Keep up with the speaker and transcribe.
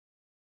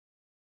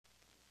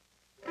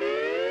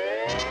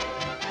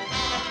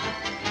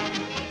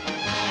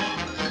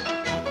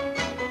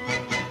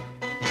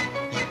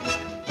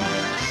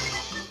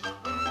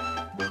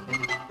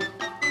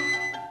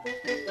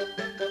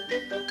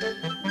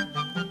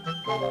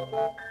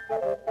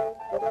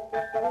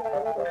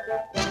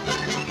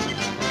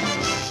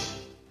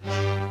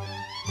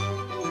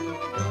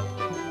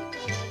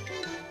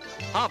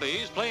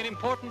Hobbies play an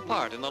important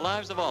part in the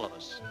lives of all of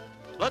us.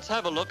 Let's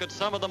have a look at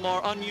some of the more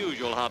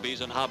unusual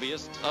hobbies and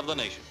hobbyists of the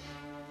nation.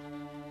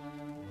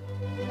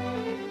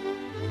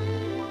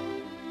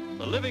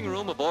 The living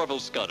room of Orville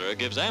Scudder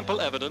gives ample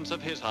evidence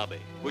of his hobby,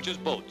 which is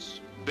boats.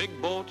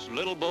 Big boats,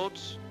 little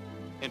boats.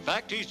 In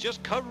fact, he's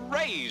just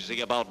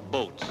crazy about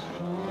boats.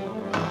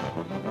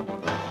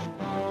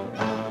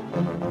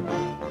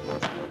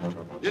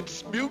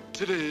 It's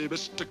mutiny,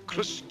 Mr.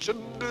 Christian.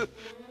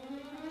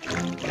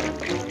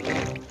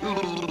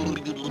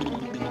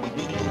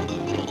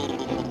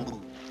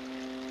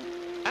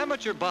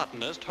 Amateur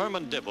botanist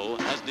Herman Dipple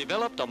has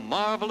developed a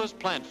marvelous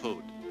plant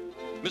food.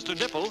 Mr.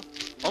 Dipple,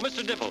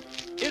 Mr. Dipple,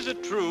 is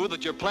it true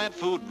that your plant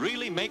food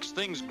really makes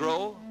things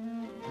grow?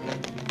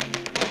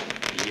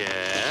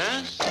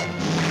 Yes.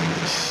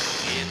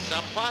 It's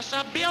a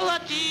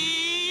possibility.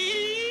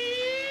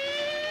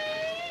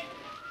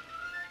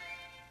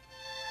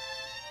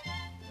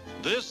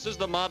 This is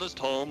the modest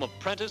home of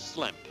Prentice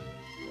Slemp.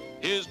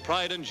 His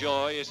pride and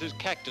joy is his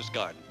cactus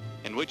garden,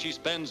 in which he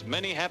spends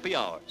many happy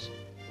hours.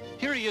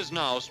 Here he is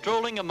now,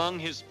 strolling among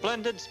his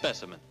splendid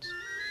specimens.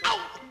 Ow!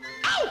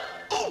 Ow!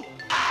 Ooh!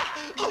 Ah!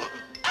 Ooh!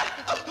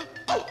 Ah!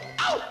 Ooh!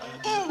 Ow!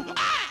 Ooh!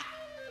 Ah!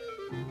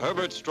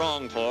 Herbert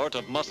Strongfort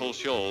of Muscle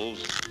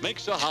Shoals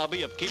makes a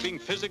hobby of keeping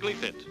physically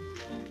fit.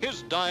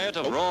 His diet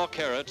of raw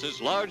carrots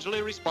is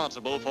largely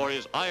responsible for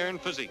his iron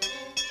physique.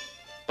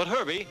 But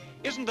Herbie,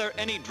 isn't there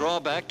any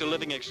drawback to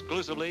living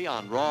exclusively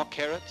on raw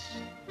carrots?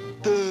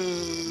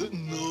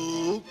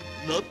 No,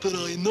 not that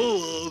I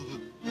know of.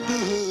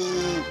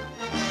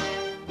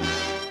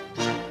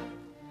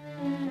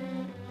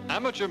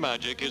 Amateur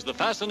magic is the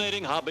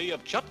fascinating hobby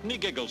of Chutney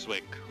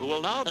Giggleswick, who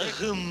will now take...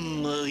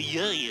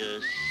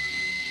 Yes.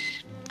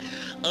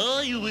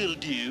 I will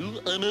do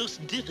a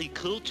most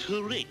difficult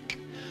trick.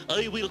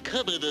 I will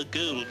cover the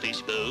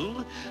goldfish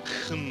bowl,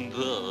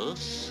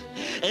 thus,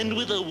 and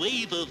with a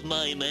wave of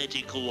my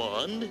magic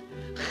wand,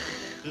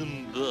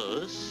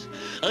 thus,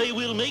 I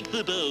will make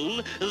the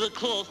bowl, the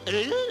cloth,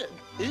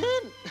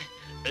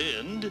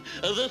 and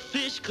the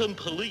fish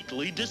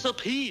completely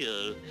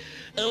disappear.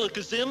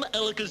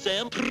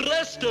 Alakazam,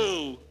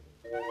 presto!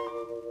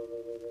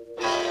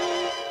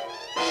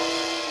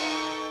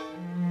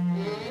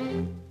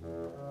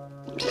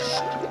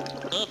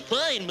 A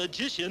fine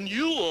magician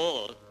you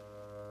are.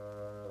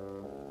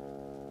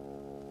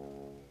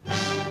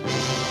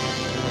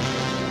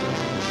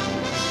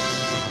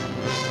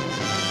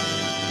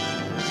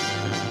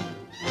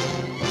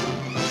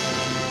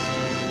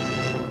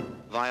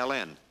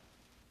 Violin.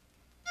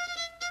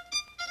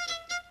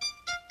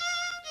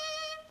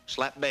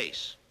 Slap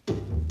bass.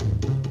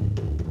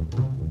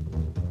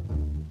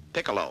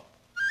 Piccolo.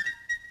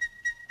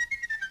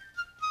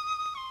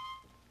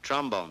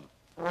 Trombone.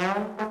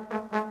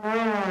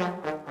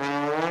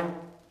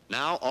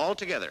 Now all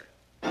together.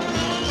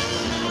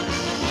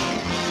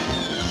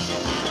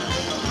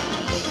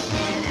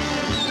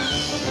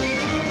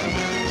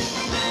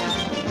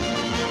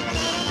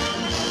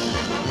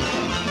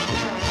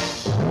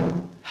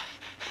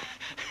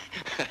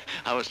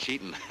 I was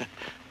cheating.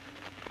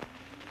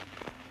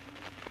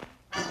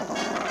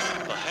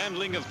 The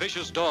handling of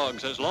vicious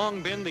dogs has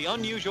long been the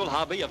unusual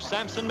hobby of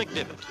Samson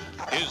McDivitt.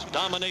 His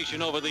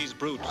domination over these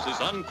brutes is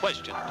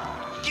unquestioned.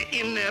 Get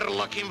in there,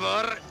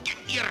 Luckyver.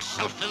 Get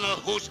yourself in the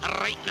house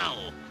right now.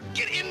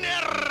 Get in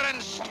there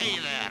and stay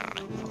there.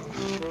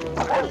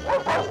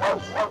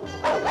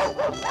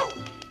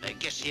 I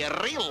guess he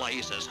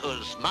realizes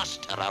who's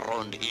master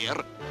around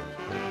here.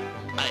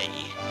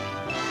 Aye.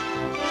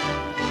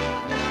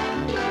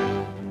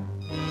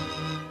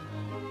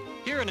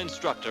 Here an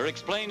instructor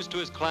explains to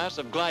his class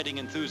of gliding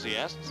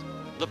enthusiasts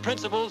the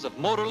principles of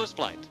motorless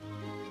flight,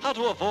 how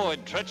to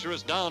avoid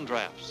treacherous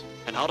downdrafts,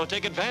 and how to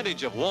take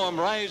advantage of warm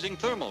rising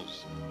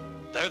thermals.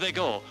 There they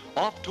go,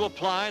 off to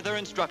apply their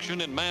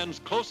instruction in man's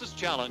closest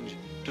challenge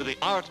to the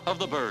art of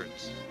the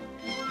birds.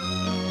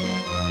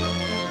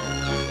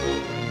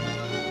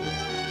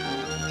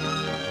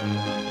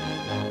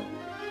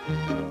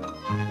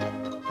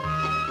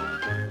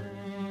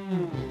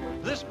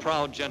 This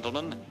proud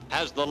gentleman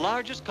has the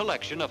largest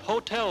collection of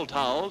hotel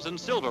towels and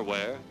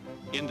silverware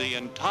in the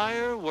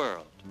entire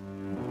world.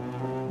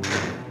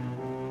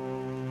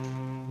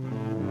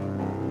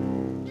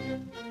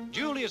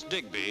 Julius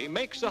Digby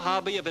makes a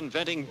hobby of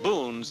inventing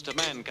boons to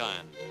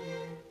mankind.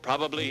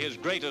 Probably his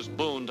greatest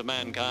boon to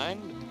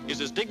mankind is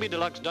his Digby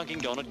Deluxe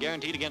Dunking Donut,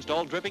 guaranteed against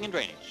all dripping and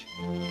drainage.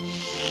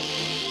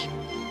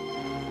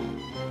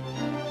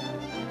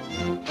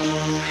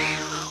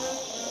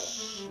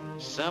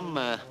 Some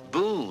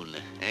boon,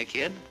 eh,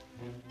 kid?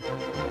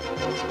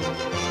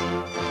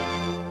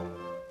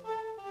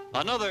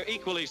 Another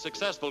equally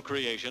successful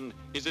creation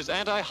is his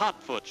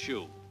anti-hot foot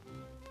shoe.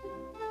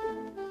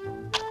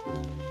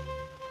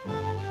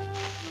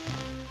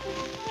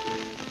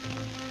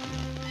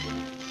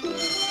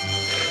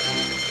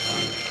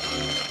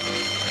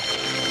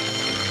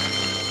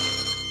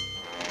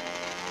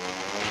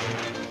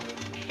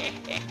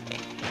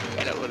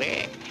 Hello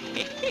there.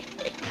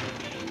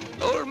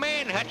 Old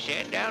man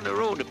said down the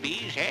road a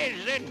piece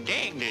has the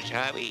dangest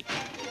hobby.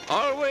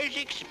 Always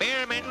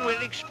experimenting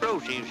with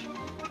explosives.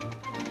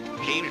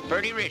 Seems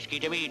pretty risky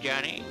to me,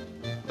 Johnny.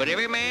 But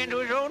every man to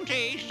his own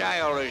taste, I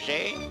always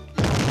say.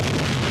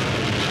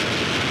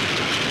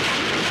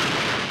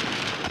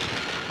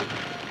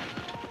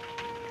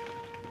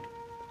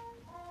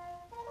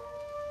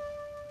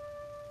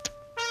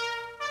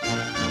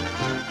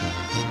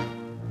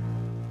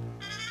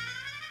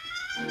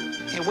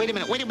 Hey, wait a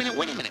minute.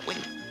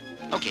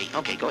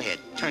 Okay, go ahead.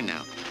 Turn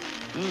now.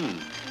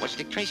 What's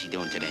Dick Tracy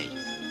doing today?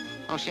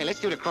 Oh, say, let's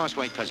do the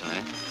crossword puzzle,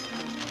 huh?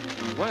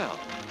 Well,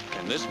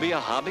 can this be a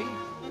hobby?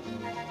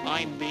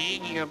 I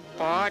beg your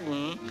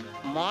pardon.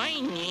 My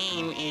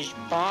name is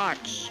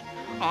Bots.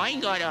 I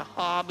got a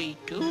hobby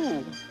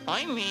too.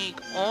 I make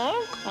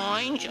all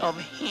kinds of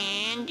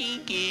handy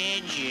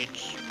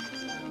gadgets.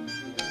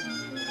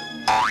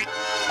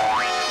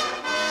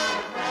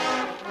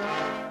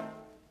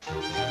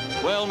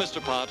 Well,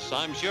 Mr. Potts,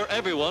 I'm sure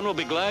everyone will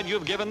be glad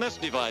you've given this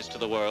device to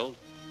the world.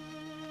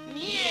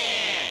 Yeah!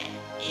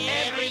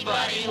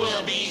 Everybody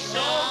will be so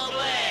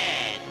glad!